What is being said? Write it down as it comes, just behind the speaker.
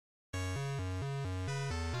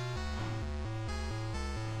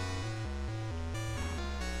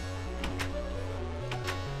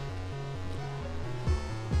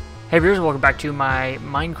Hey viewers, welcome back to my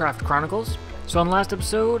Minecraft Chronicles. So in the last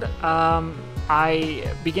episode,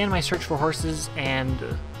 I began my search for horses and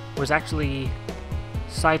was actually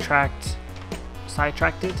sidetracked. I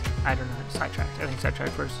don't know, sidetracked. I think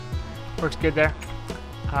sidetracked works good there,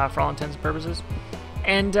 for all intents and purposes.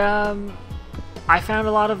 And I found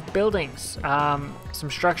a lot of buildings, some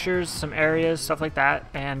structures, some areas, stuff like that.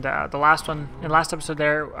 And in the last episode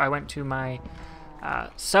there, I went to my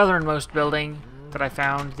southernmost building that I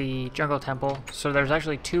found, the jungle temple. So there's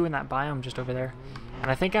actually two in that biome just over there,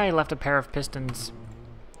 and I think I left a pair of pistons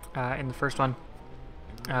in the first one,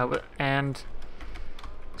 and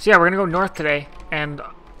so yeah, we're gonna go north today and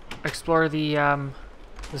explore the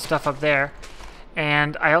stuff up there.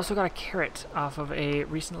 And I also got a carrot off of a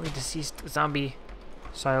recently deceased zombie,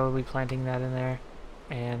 so I will be planting that in there.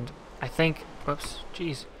 And I think, whoops,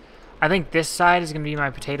 jeez, I think this side is gonna be my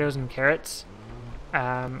potatoes and carrots.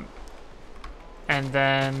 And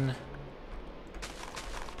then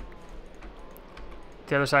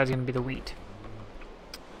the other side is going to be the wheat.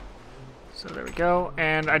 So there we go.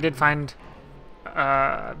 And I did find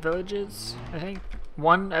villages, I think.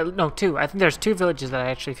 No, two. I think there's two villages that I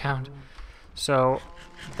actually found. So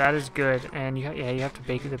that is good. And you have to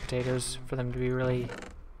bake the potatoes for them to be really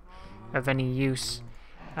of any use.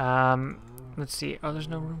 Let's see. Oh, there's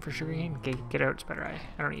no room for sugarcane. Okay, get out, Spider Eye.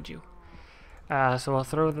 I don't need you. So I'll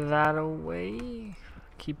throw that away.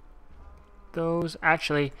 Keep those.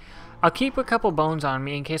 Actually, I'll keep a couple bones on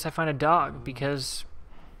me in case I find a dog, because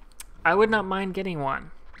I would not mind getting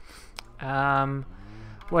one.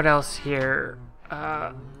 What else here?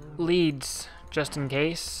 Leads, just in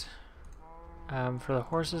case. For the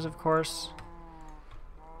horses, of course.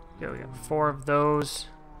 Yeah, we got 4 of those.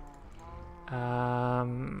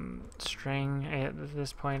 String. At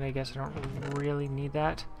this point, I guess I don't really need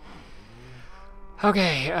that.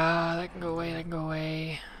 Okay, that can go away, that can go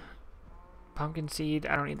away. Pumpkin seed,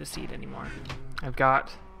 I don't need the seed anymore. I've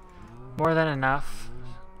got more than enough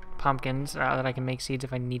pumpkins that I can make seeds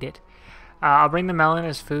if I need it. I'll bring the melon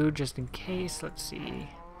as food just in case. Let's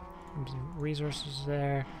see. Some resources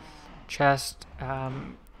there. Chest,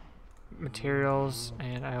 materials,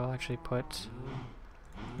 and I will actually put,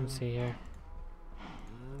 let's see here.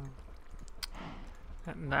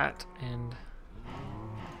 That and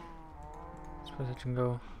I can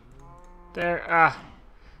go there,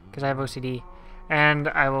 because I have OCD, and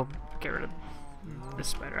I will get rid of this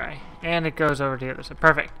spider eye, and it goes over to the other side.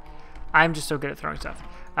 Perfect. I'm just so good at throwing stuff.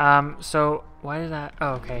 So why did that?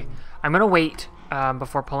 Oh, okay. I'm gonna wait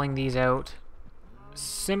before pulling these out,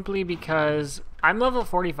 simply because I'm level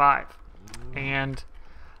 45, and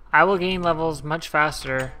I will gain levels much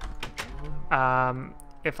faster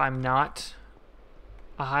if I'm not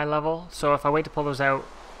a high level. So if I wait to pull those out,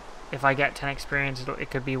 if I get 10 experience, it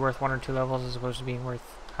could be worth 1 or 2 levels as opposed to being worth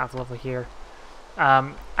half a level here.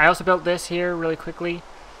 I also built this here really quickly,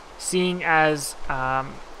 seeing as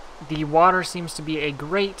the water seems to be a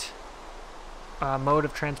great mode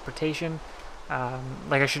of transportation.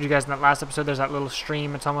 Like I showed you guys in that last episode, there's that little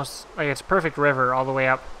stream. It's almost like it's a perfect river all the way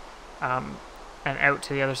up and out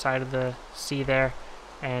to the other side of the sea there,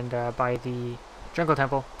 and by the jungle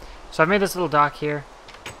temple. So I've made this little dock here.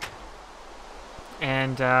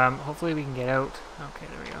 And hopefully we can get out. Okay,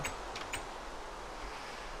 there we go.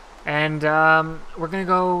 And we're gonna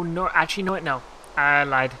go north. Actually, no, no, I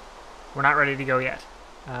lied. We're not ready to go yet.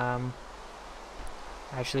 I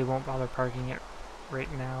actually won't bother parking it right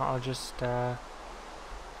now. I'll just shift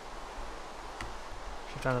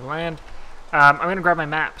onto the land. I'm gonna grab my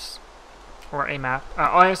maps, or a map. Oh,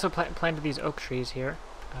 I also planted these oak trees here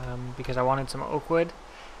because I wanted some oak wood.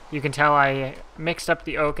 You can tell I mixed up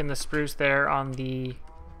the oak and the spruce there on the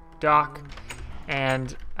dock,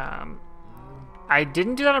 and I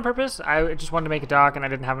didn't do that on purpose. I just wanted to make a dock, and I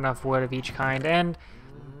didn't have enough wood of each kind, and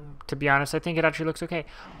to be honest, I think it actually looks okay.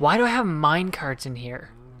 Why do I have mine carts in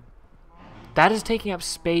here? That is taking up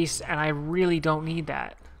space, and I really don't need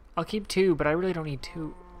that. I'll keep 2, but I really don't need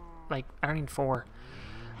 2. Like, I don't need 4.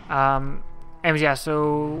 And yeah,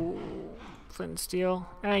 so flint and steel.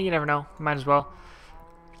 You never know. Might as well.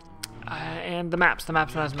 And the maps. I'm the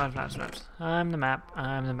map.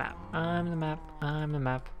 I'm the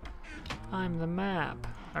map.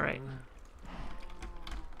 Alright.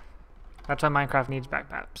 That's why Minecraft needs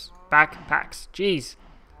backpacks. Jeez.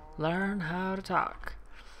 Learn how to talk.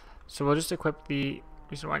 So we'll just equip the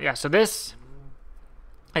recent one. Yeah, so this,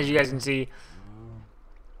 as you guys can see,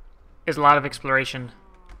 is a lot of exploration.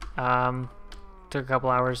 Took a couple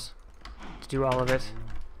hours to do all of it.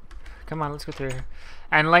 Come on, let's go through here.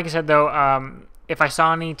 And like I said, though, if I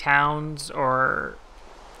saw any towns or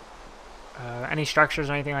any structures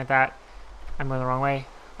or anything like that, I'm going the wrong way.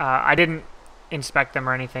 I didn't inspect them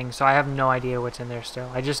or anything, so I have no idea what's in there still.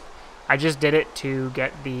 I just did it to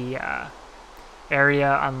get the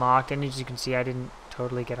area unlocked, and as you can see, I didn't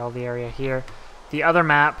totally get all the area here. The other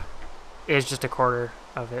map is just a quarter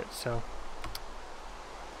of it, so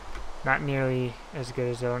not nearly as good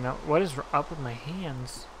as the other. Now, what is up with my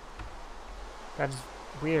hands? That's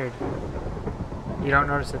weird. You don't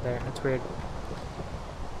notice it there. That's weird.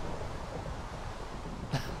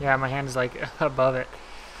 Yeah, my hand is like above it.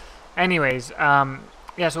 Anyways,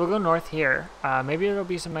 yeah, so we'll go north here. Maybe there'll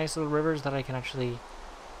be some nice little rivers that I can actually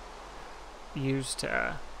use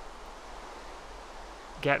to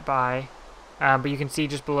get by. But you can see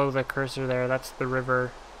just below the cursor there, that's the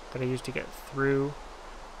river that I used to get through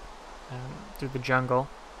the jungle.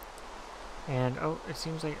 And oh, it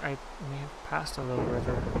seems like I may have passed a little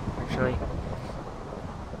river, actually.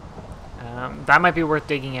 That might be worth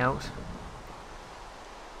digging out,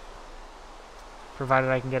 provided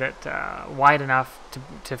I can get it wide enough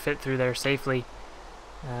to fit through there safely.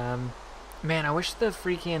 Man, I wish the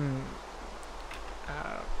freaking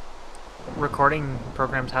recording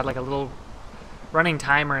programs had like a little running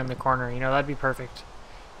timer in the corner. You know, that'd be perfect.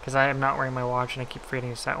 Because I am not wearing my watch and I keep forgetting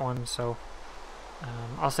to set one, so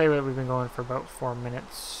I'll say that we've been going for about 4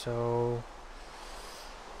 minutes, so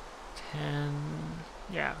 10,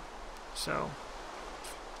 yeah, so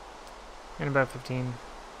in about 15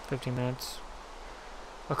 minutes,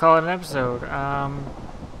 we'll call it an episode.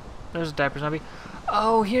 There's a diaper zombie.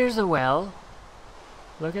 Oh, here's a well.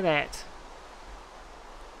 Look at that.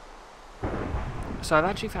 So I've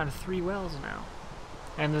actually found 3 wells now.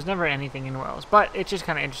 And there's never anything in wells, but it's just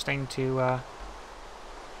kind of interesting to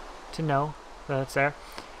know that it's there.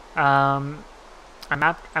 I'm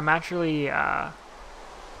actually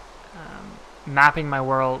mapping my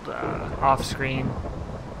world off screen.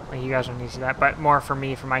 Like, you guys don't need to see that, but more for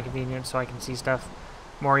me, for my convenience, so I can see stuff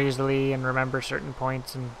more easily and remember certain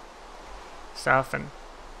points and stuff. And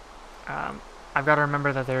I've got to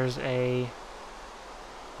remember that there's a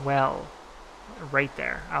well right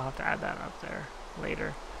there. I'll have to add that up there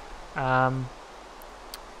later. Now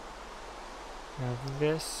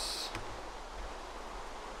this,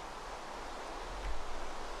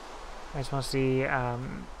 I just want to see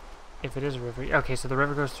if it is a river. Okay, so the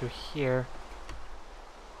river goes through here,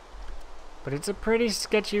 but it's a pretty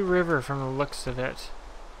sketchy river from the looks of it.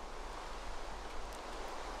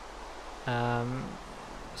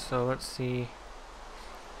 So let's see.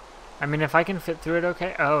 I mean, if I can fit through it,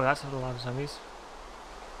 okay. Oh, that's a lot of zombies.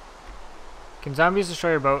 Can zombies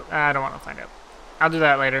destroy your boat? I don't want to find out. I'll do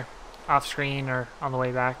that later, off screen or on the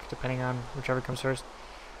way back, depending on whichever comes first.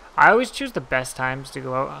 I always choose the best times to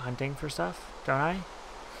go out hunting for stuff, don't I?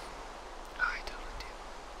 Oh, I totally do.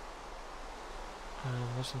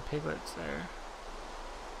 There's some piglets there.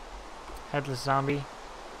 Headless zombie.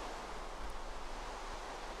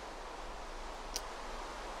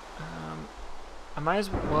 I might as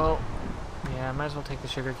well, yeah, I might as well take the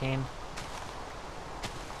sugar cane.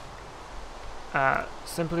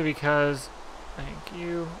 Simply because, thank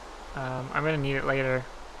you, I'm going to need it later.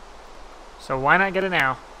 So why not get it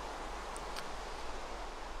now?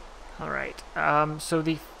 Alright, so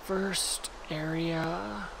the first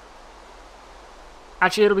area,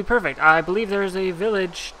 actually it'll be perfect. I believe there's a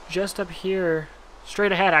village just up here,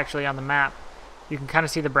 straight ahead actually on the map. You can kind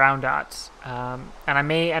of see the brown dots. And I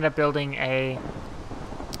may end up building a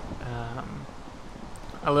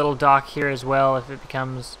little dock here as well if it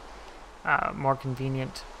becomes more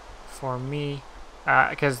convenient for me,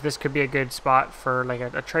 because this could be a good spot for like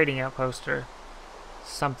a trading outpost or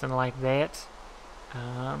something like that.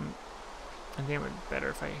 I think it would be better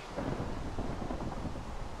if I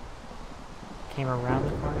came around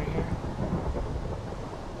the corner here.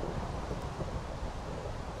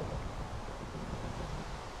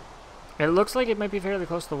 It looks like it might be fairly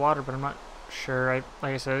close to the water, but I'm not sure.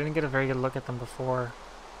 Like I said, I didn't get a very good look at them before.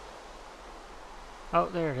 Oh,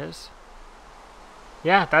 there it is.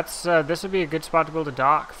 Yeah, that's this would be a good spot to build a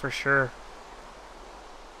dock for sure.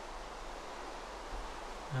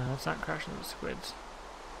 Let's not crash into the squids.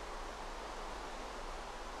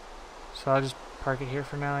 So I'll just park it here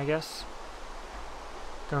for now, I guess.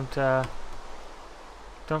 Don't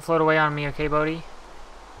float away on me, okay, Bodhi?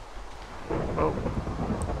 Oh.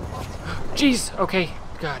 Jeez, okay.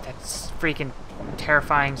 God, that's freaking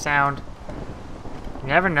terrifying sound. You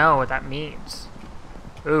never know what that means.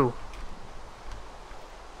 Ooh.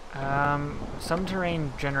 Some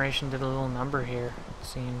terrain generation did a little number here, it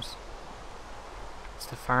seems. It's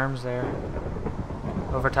the farms there.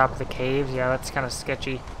 Over top of the caves, yeah, that's kind of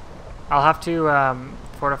sketchy. I'll have to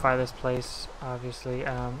fortify this place, obviously.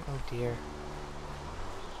 Oh dear.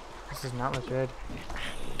 This does not look good.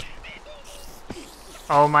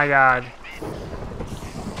 Oh my god.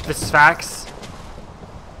 This is facts.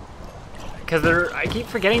 Because I keep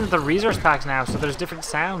forgetting the resource packs now, so there's different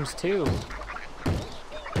sounds too.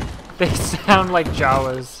 They sound like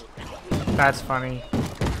Jawas. That's funny.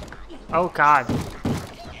 Oh god.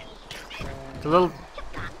 The little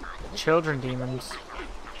children demons.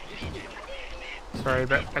 Sorry,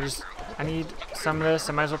 but I need some of this.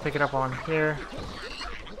 I might as well pick it up on here.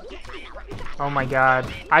 Oh my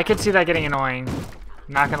god. I could see that getting annoying.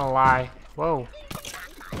 Not gonna lie. Whoa.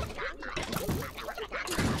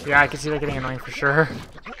 Yeah, I can see that getting annoying for sure.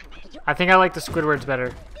 I think I like the Squidwards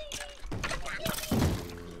better.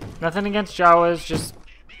 Nothing against Jawas, just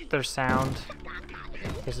their sound.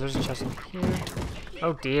 Okay, so there's a chest in here.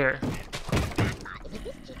 Oh dear.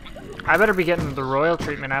 I better be getting the royal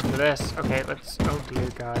treatment after this. Okay, let's... Oh dear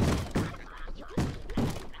god.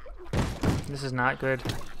 This is not good.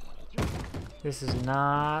 This is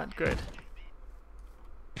not good.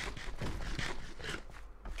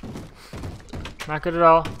 Not good at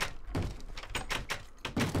all.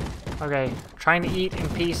 Okay, trying to eat in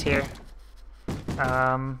peace here.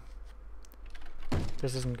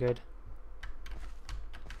 This isn't good.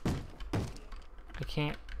 I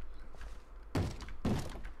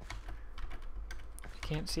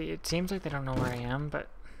can't see. It seems like they don't know where I am, but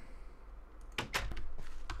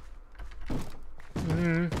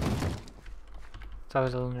it's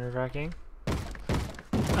always a little nerve-wracking.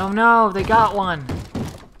 Oh no, they got one.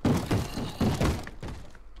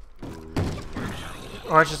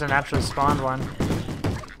 Or it's just a naturally spawned one.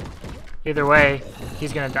 Either way,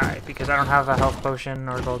 he's gonna die because I don't have a health potion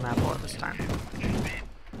or a golden apple at this time.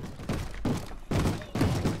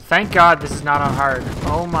 Thank God this is not on hard.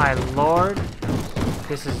 Oh my lord.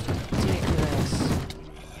 This is ridiculous.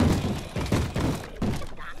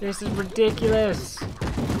 This is ridiculous.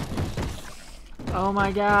 Oh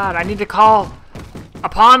my god. I need to call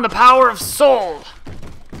upon the power of soul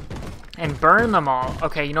and burn them all.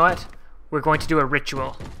 Okay, you know what? We're going to do a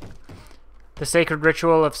ritual. The sacred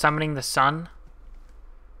ritual of summoning the sun.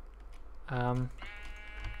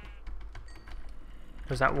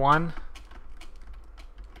 Was that 1?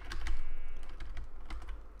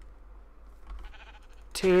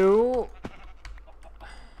 2.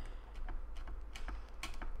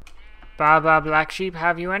 Baba Black Sheep,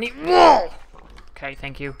 have you any? Whoa! Okay,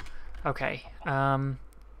 thank you. Okay.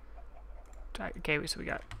 Okay, so we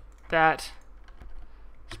got that.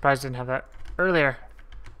 Surprised I didn't have that earlier.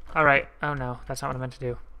 Alright. Oh no, that's not what I meant to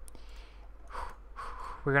do.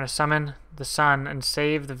 We're gonna summon the sun and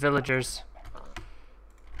save the villagers.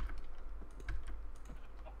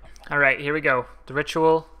 Alright, here we go. The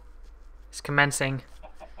ritual is commencing.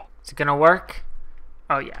 Is it gonna work?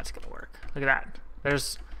 Oh yeah, it's gonna work. Look at that.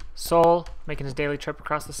 There's Soul making his daily trip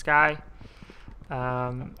across the sky.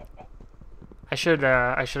 I should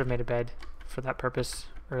have made a bed for that purpose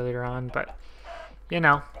earlier on, but you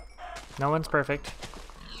know, no one's perfect.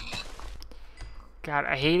 God,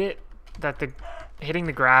 I hate it that hitting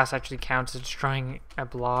the grass actually counts as destroying a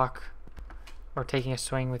block or taking a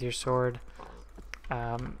swing with your sword.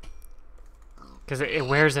 Because it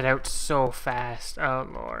wears it out so fast. Oh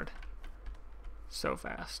lord, so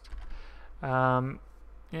fast.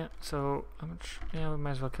 Yeah. So how much? Yeah, we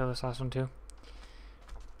might as well kill this last one too.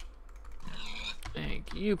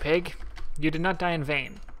 Thank you, pig. You did not die in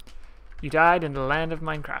vain. You died in the land of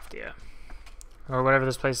Minecraftia, or whatever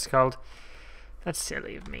this place is called. That's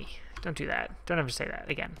silly of me. Don't do that. Don't ever say that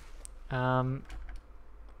again. And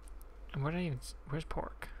where did I even? Where's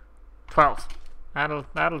pork? 12. That'll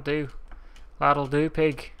do. That'll do,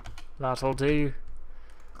 pig. That'll do.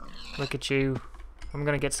 Look at you. I'm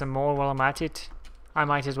gonna get some more while I'm at it. I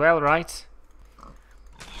might as well, right?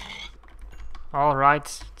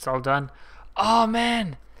 Alright, it's all done. Oh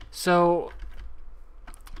man! So,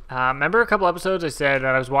 remember a couple episodes I said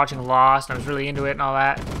that I was watching Lost and I was really into it and all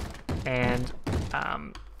that? And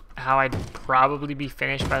how I'd probably be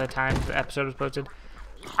finished by the time the episode was posted?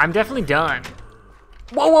 I'm definitely done.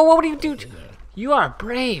 Whoa, whoa, whoa, what do you do? You are a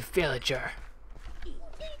brave villager.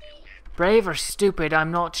 Brave or stupid,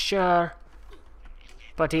 I'm not sure.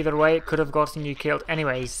 But either way, it could have gotten you killed.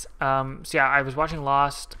 Anyways, so yeah, I was watching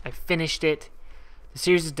Lost. I finished it. The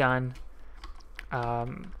series is done.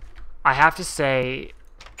 I have to say,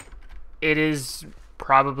 it is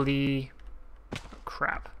probably...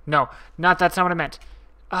 Crap. No, that's not what I meant.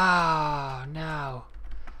 Oh, no.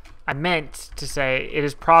 I meant to say it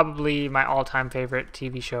is probably my all-time favorite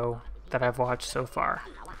TV show that I've watched so far.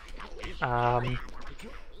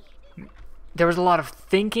 There was a lot of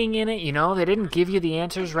thinking in it, you know? They didn't give you the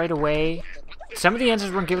answers right away. some of the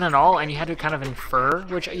answers weren't given at all, and you had to kind of infer,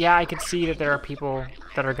 which, yeah, I could see that there are people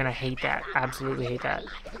that are going to hate that, absolutely hate that.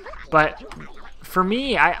 But for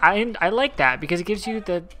me, I like that, because it gives you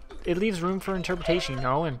it leaves room for interpretation, you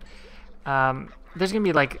know, and there's going to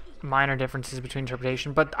be, like, minor differences between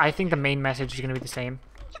interpretation, but I think the main message is going to be the same.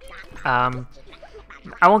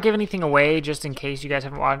 I won't give anything away just in case you guys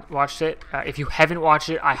haven't watched it. If you haven't watched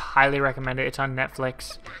it, I highly recommend it. It's on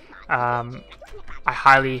Netflix. I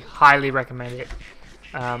highly, highly recommend it.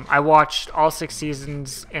 I watched all 6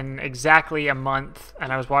 seasons in exactly a month,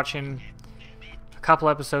 and I was watching a couple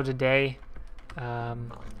episodes a day. I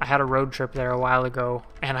had a road trip there a while ago,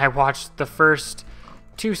 and I watched the first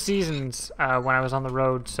 2 seasons when I was on the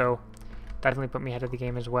road, so definitely put me ahead of the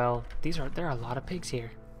game as well. There are a lot of pigs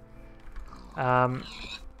here. And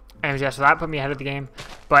yeah, so that put me ahead of the game,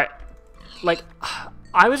 but like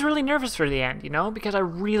I was really nervous for the end, you know, because I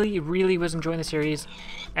really, really was enjoying the series,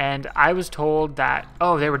 and I was told that,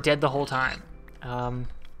 oh, they were dead the whole time,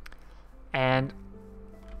 and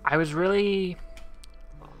I was really,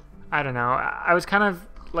 I don't know, I was kind of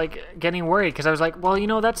like getting worried, because I was like, well, you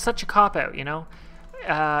know, that's such a cop-out, you know.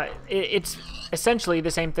 It's essentially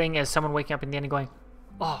the same thing as someone waking up in the end and going,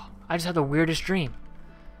 oh, I just had the weirdest dream.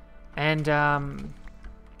 And,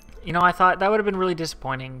 you know, I thought that would have been really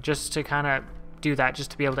disappointing just to kind of do that,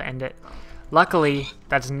 just to be able to end it. Luckily,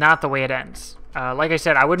 that's not the way it ends. Like I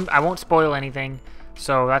said, I won't spoil anything,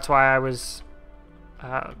 so that's why I was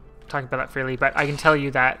talking about that freely. But I can tell you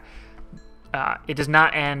that it does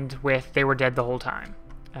not end with they were dead the whole time.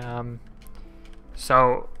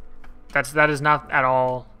 So that is not at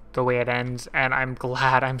all the way it ends, and I'm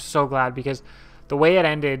glad. I'm so glad, because the way it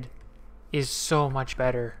ended is so much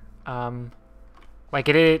better. Like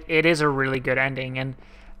it is a really good ending, and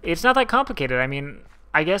it's not that complicated. I mean,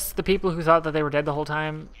 I guess the people who thought that they were dead the whole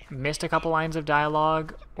time missed a couple lines of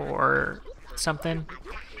dialogue or something.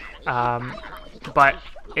 But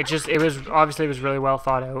it was really well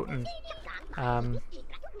thought out, and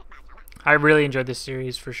I really enjoyed this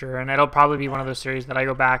series for sure, and it'll probably be one of those series that I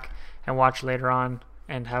go back and watch later on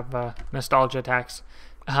and have nostalgia attacks.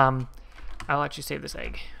 I'll let you save this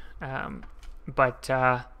egg. But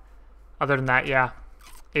other than that, yeah,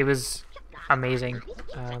 it was amazing,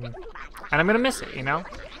 and I'm gonna miss it, you know.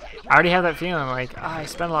 I already have that feeling, like, oh, I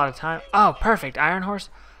spent a lot of time. Oh, perfect, Iron Horse.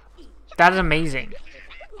 That is amazing.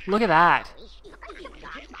 Look at that.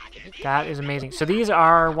 That is amazing. So these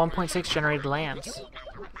are 1.6 generated lands.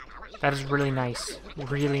 That is really nice,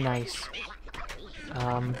 really nice.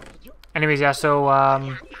 Anyways, yeah. So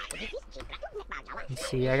let's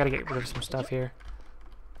see. I gotta get rid of some stuff here.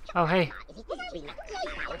 Oh, hey.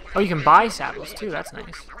 Oh, you can buy saddles too. That's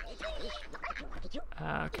nice.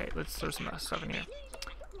 Okay, let's throw some stuff in here.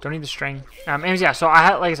 Don't need the string. Anyways, yeah. So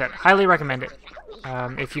like I said, highly recommend it.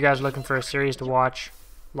 If you guys are looking for a series to watch,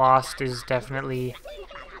 Lost is definitely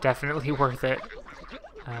worth it.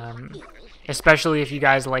 Especially if you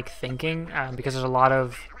guys like thinking, because there's a lot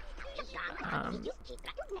of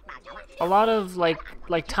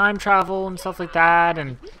like time travel and stuff like that,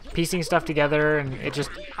 and piecing stuff together, and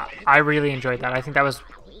I really enjoyed that. I think that was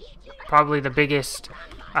probably the biggest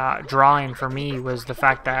drawing for me, was the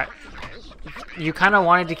fact that you kind of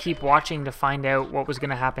wanted to keep watching to find out what was going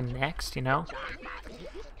to happen next, you know.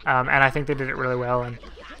 And I think they did it really well, and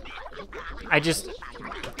I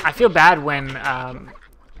feel bad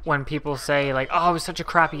when people say, like, oh, it was such a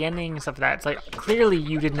crappy ending and stuff like that. It's like, clearly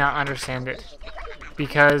you did not understand it,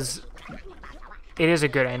 because it is a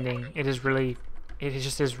good ending. It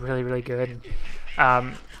just is really, really good.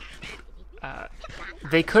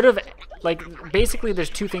 They could have, like, basically there's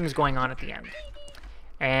 2 things going on at the end,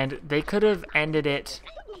 and they could have ended it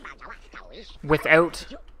without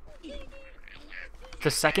the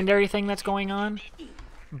secondary thing that's going on,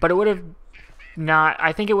 but it would have not.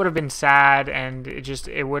 I think it would have been sad, and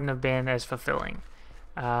it wouldn't have been as fulfilling.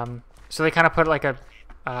 So they kind of put like a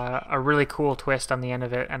really cool twist on the end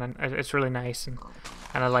of it, and it's really nice, and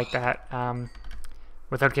I like that.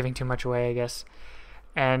 Without giving too much away, I guess.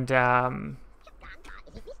 And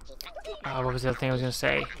what was the other thing I was gonna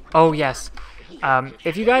say? Oh yes,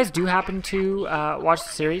 if you guys do happen to watch the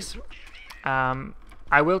series,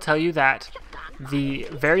 I will tell you that the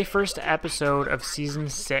very first episode of season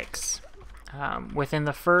 6, within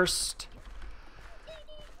the first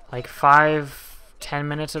like 5-10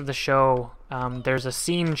 minutes of the show, there's a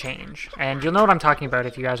scene change, and you'll know what I'm talking about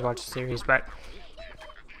if you guys watch the series. But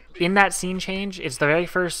in that scene change, it's the very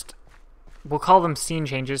first. We'll call them scene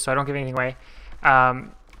changes, so I don't give anything away.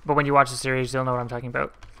 But when you watch the series, you'll know what I'm talking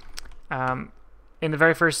about. In the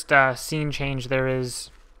very first scene change, there is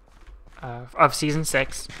of season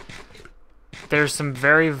 6. there's some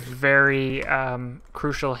very, very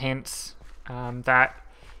crucial hints that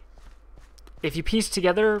if you piece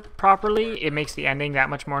together properly, it makes the ending that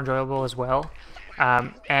much more enjoyable as well.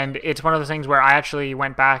 And it's one of those things where I actually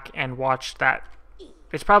went back and watched that.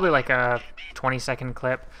 It's probably like a 20-second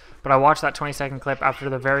clip, but I watched that 20-second clip after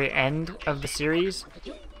the very end of the series,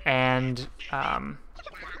 and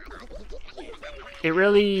it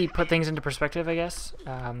really put things into perspective, I guess.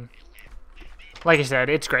 Like I said,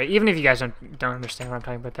 it's great, even if you guys don't understand what I'm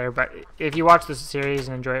talking about there. But if you watch this series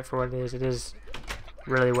and enjoy it for what it is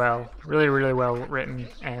really well, really well written,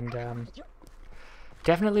 and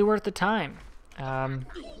definitely worth the time.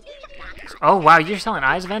 Oh wow, you're selling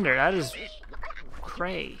Eyes of Ender. That is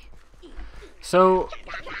cray. So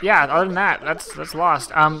yeah, other than that, that's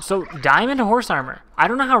lost. So diamond horse armor. I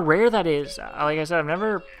don't know how rare that is. Like I said, I've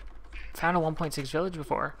never found a 1.6 village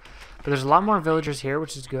before, but there's a lot more villagers here,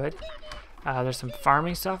 which is good. There's some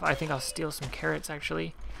farming stuff. I think I'll steal some carrots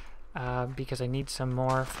actually, because I need some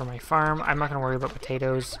more for my farm. I'm not gonna worry about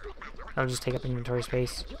potatoes. That'll just take up inventory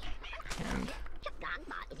space, and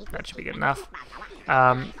that should be good enough.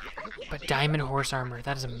 But diamond horse armor,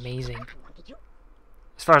 that is amazing.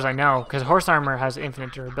 As far as I know, because horse armor has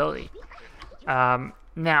infinite durability.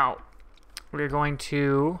 Now, we're going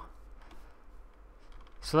to...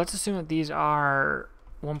 So let's assume that these are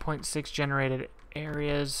 1.6 generated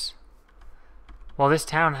areas. Well, this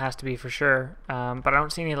town has to be for sure, but I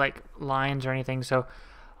don't see any like lines or anything. So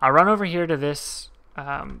I'll run over here to this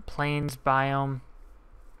plains biome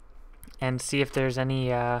and see if there's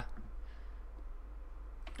anything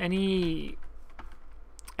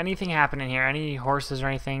happening here, any horses or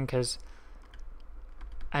anything, because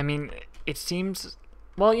I mean, it seems,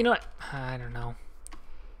 well, you know what, I don't know.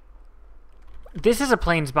 This is a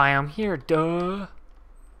plains biome here, duh.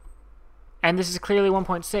 And this is clearly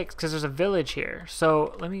 1.6 because there's a village here.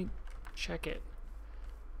 So let me check it.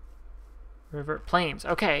 River plains.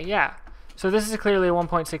 Okay, yeah. So this is clearly a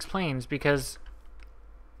 1.6 plains because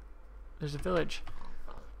there's a village.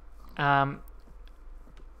 I'm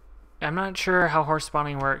not sure how horse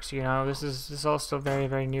spawning works, you know. This is all still very,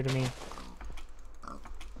 very new to me.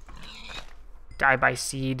 Die by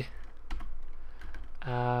seed.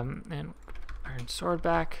 And iron sword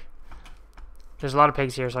back. There's a lot of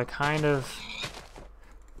pigs here, so I kind of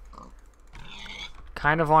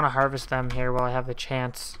want to harvest them here while I have the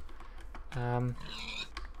chance. Do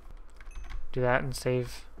that and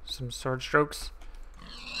save some sword strokes.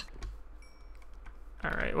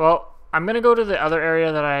 Alright, well, I'm going to go to the other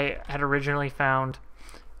area that I had originally found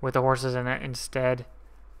with the horses in it instead,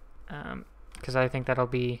 because I think that'll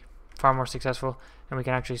be far more successful, and we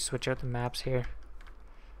can actually switch out the maps here.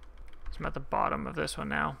 So I'm at the bottom of this one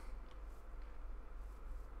now.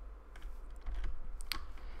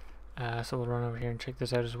 So we'll run over here and check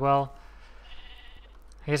this out as well.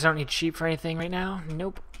 I guess I don't need sheep for anything right now.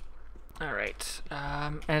 Nope. Alright.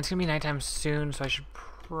 And it's going to be nighttime soon, so I should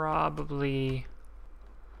probably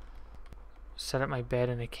set up my bed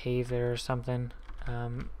in a cave there or something.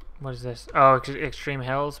 What is this? Oh, extreme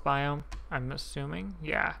hills biome, I'm assuming.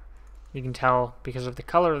 Yeah. You can tell because of the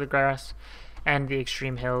color of the grass and the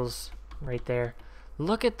extreme hills right there.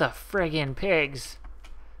 Look at the friggin' pigs.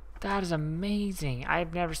 That is amazing.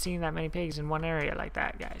 I've never seen that many pigs in one area like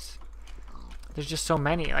that, guys. There's just so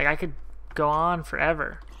many. Like, I could go on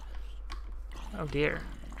forever. Oh, dear.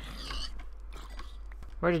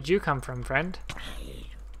 Where did you come from, friend?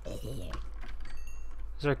 Is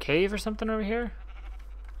there a cave or something over here?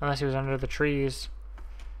 Unless he was under the trees.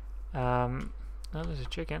 Oh, there's a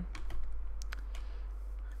chicken.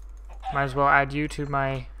 Might as well add you to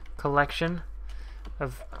my collection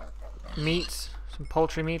of meats. Some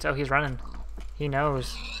poultry meats. Oh, he's running. He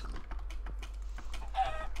knows.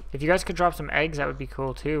 If you guys could drop some eggs, that would be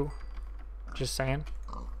cool too. Just saying.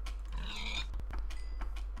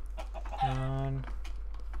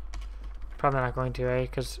 Probably not going to, eh?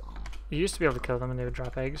 Because you used to be able to kill them and they would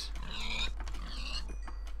drop eggs.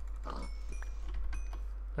 Look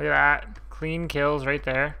at that. Clean kills right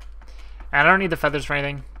there. And I don't need the feathers for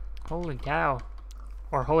anything. Holy cow.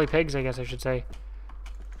 Or holy pigs, I guess I should say.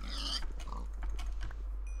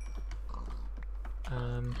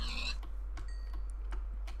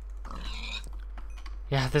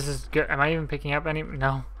 Yeah, this is good. Am I even picking up any?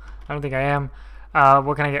 No, I don't think I am.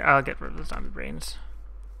 What can I get? I'll get rid of the zombie brains.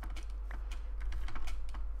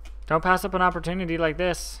 Don't pass up an opportunity like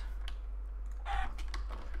this.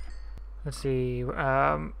 Let's see.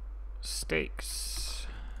 Steaks.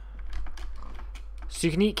 So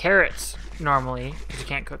you can eat carrots normally, because you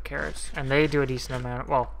can't cook carrots, and they do a decent amount.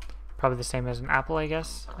 Well, probably the same as an apple, I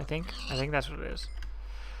guess. I think that's what it is.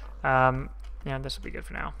 Yeah, this will be good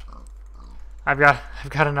for now. I've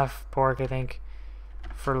got enough pork, I think,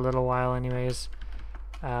 for a little while anyways.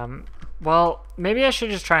 Well, maybe I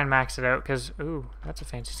should just try and max it out, because, ooh, that's a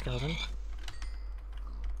fancy skeleton.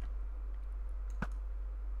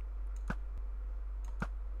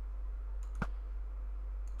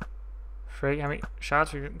 Frig, how many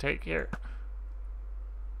shots we can take here?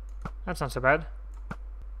 That's not so bad.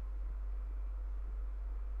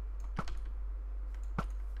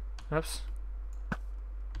 Oops.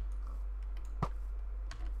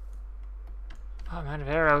 Oh, I'm out of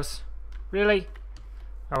arrows. Really?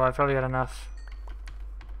 Oh, I've probably got enough.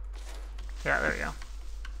 Yeah, there we go.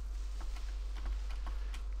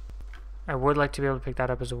 I would like to be able to pick that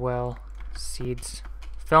up as well. Seeds.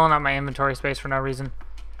 Filling up my inventory space for no reason.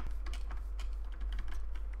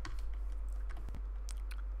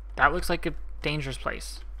 That looks like a dangerous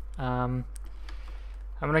place. I'm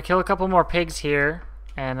gonna kill a couple more pigs here,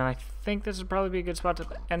 and then I think this would probably be a good spot to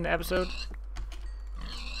end the episode.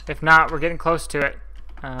 If not, we're getting close to it.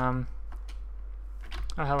 Oh,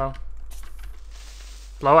 hello.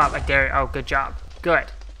 Blow up, I dare you. Oh, good job.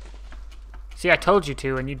 Good. See, I told you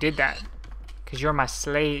to, and you did that. Because you're my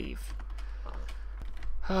slave.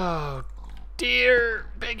 Oh, dear.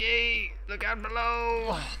 Piggy, look out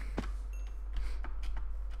below.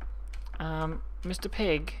 Mr.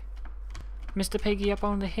 Pig. Mr. Piggy up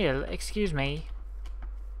on the hill. Excuse me.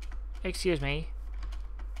 Excuse me.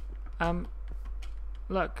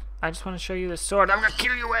 Look, I just want to show you this sword I'm gonna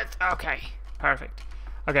kill you with. Okay, perfect.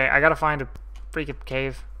 Okay, I gotta find a freaking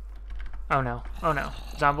cave. Oh no, oh no.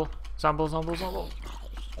 Zomble, zomble, zomble, zomble.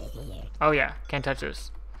 Oh yeah, can't touch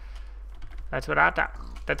this. That's what I thought.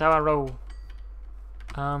 That's how I roll.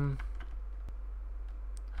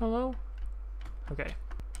 Hello? Okay.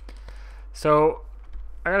 So,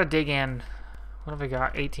 I gotta dig in. What have we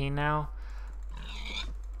got? 18 now?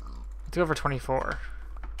 Let's go for 24.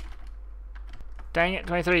 Dang it,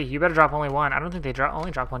 23. You better drop only one. I don't think they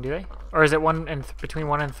only drop one, do they? Or is it one and between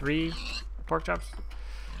 1 and 3 pork chops?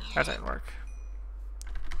 That doesn't work.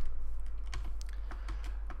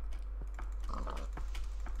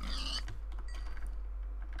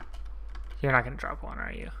 You're not going to drop one,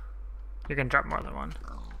 are you? You're going to drop more than one.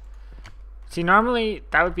 See, normally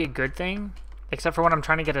that would be a good thing, except for when I'm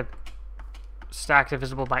trying to get a stack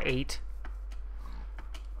divisible by 8.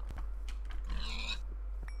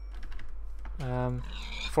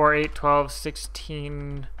 4, 8, 12,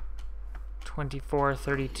 16, 24,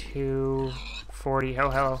 32, 40. Oh,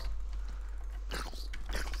 hello.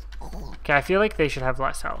 Okay, I feel like they should have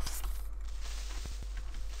less health.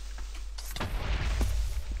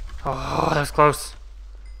 Oh, that was close.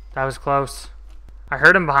 That was close. I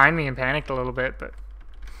heard him behind me and panicked a little bit, but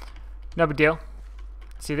no big deal.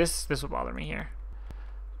 See, this will bother me here.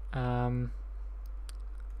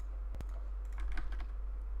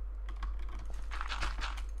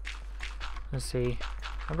 Let's see.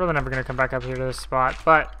 I'm probably never going to come back up here to this spot,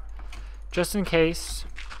 but just in case.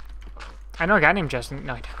 I know a guy named Justin.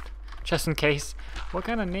 No, I don't. Just in case. What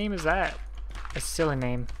kind of name is that? A silly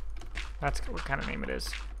name. That's what kind of name it is.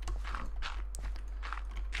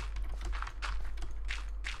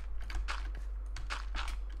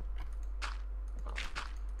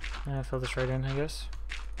 Fill this right in, I guess.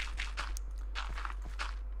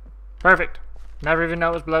 Perfect. Never even know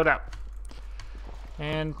it was blowed up.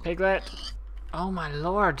 And Piglet. Oh my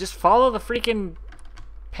lord, just follow the freaking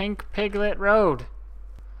pink Piglet road.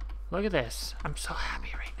 Look at this. I'm so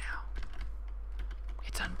happy right now.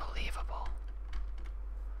 It's unbelievable.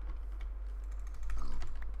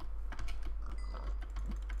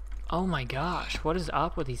 Oh my gosh, what is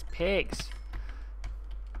up with these pigs?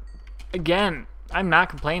 Again, I'm not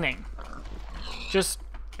complaining. Just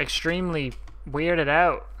extremely weirded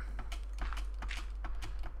out.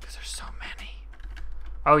 Because there's so many.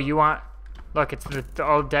 Oh, you want... Look, it's the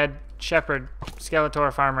old dead shepherd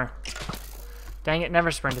Skeletor farmer. Dang it,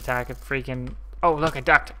 never sprint attack. It freaking... Oh, look, I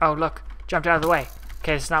ducked. Oh, look. Jumped out of the way.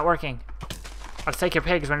 Okay, it's not working. Let's take your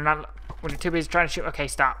pigs when you're too busy trying to shoot. Okay,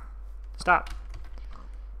 stop. Stop.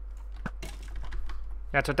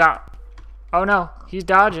 That's what that... Oh, no. He's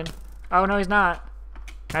dodging. Oh, no, he's not.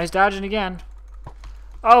 Now he's dodging again.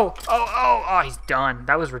 Oh, oh, oh, oh, he's done.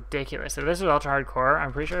 That was ridiculous. If this was ultra hardcore,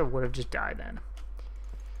 I'm pretty sure I would have just died then.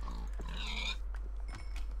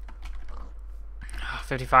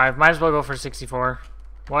 55. Might as well go for 64.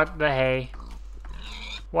 What the hay?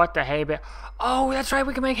 What the hay bale? Oh, that's right.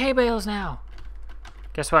 We can make hay bales now.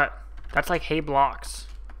 Guess what? That's like hay blocks.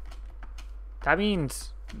 That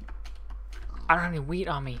means I don't have any wheat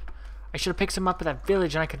on me. I should have picked some up at that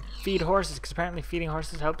village and I could feed horses, because apparently feeding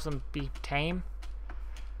horses helps them be tame.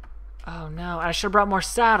 Oh no, I should have brought more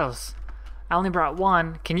saddles. I only brought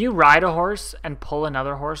one. Can you ride a horse and pull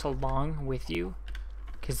another horse along with you?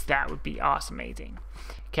 Because that would be awesome, amazing.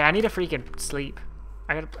 Okay, I need to freaking sleep.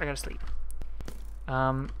 I gotta sleep.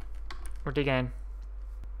 We're digging in.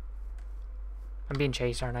 I'm being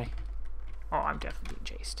chased, aren't I? Oh, I'm definitely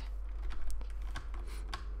being chased.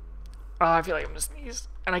 Oh, I feel like I'm gonna sneeze.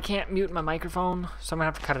 And I can't mute my microphone, so I'm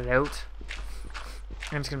gonna have to cut it out.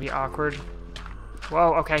 And it's gonna be awkward.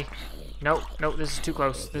 Whoa, okay. No, this is too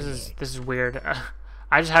close. This is weird.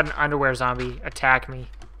 I just had an underwear zombie attack me.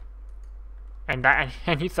 And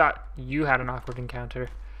you thought you had an awkward encounter.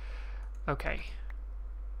 Okay.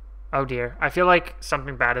 Oh dear. I feel like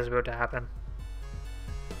something bad is about to happen.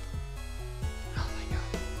 Oh my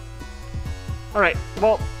god. Alright,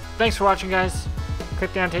 well, thanks for watching, guys.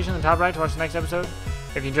 Click the annotation in the top right to watch the next episode.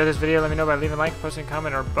 If you enjoyed this video, let me know by leaving a like, posting a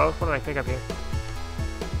comment, or both. What did I pick up here?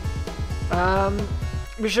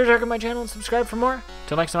 Be sure to check out my channel and subscribe for more.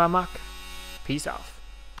 Till next time, I'm Muck. Peace out.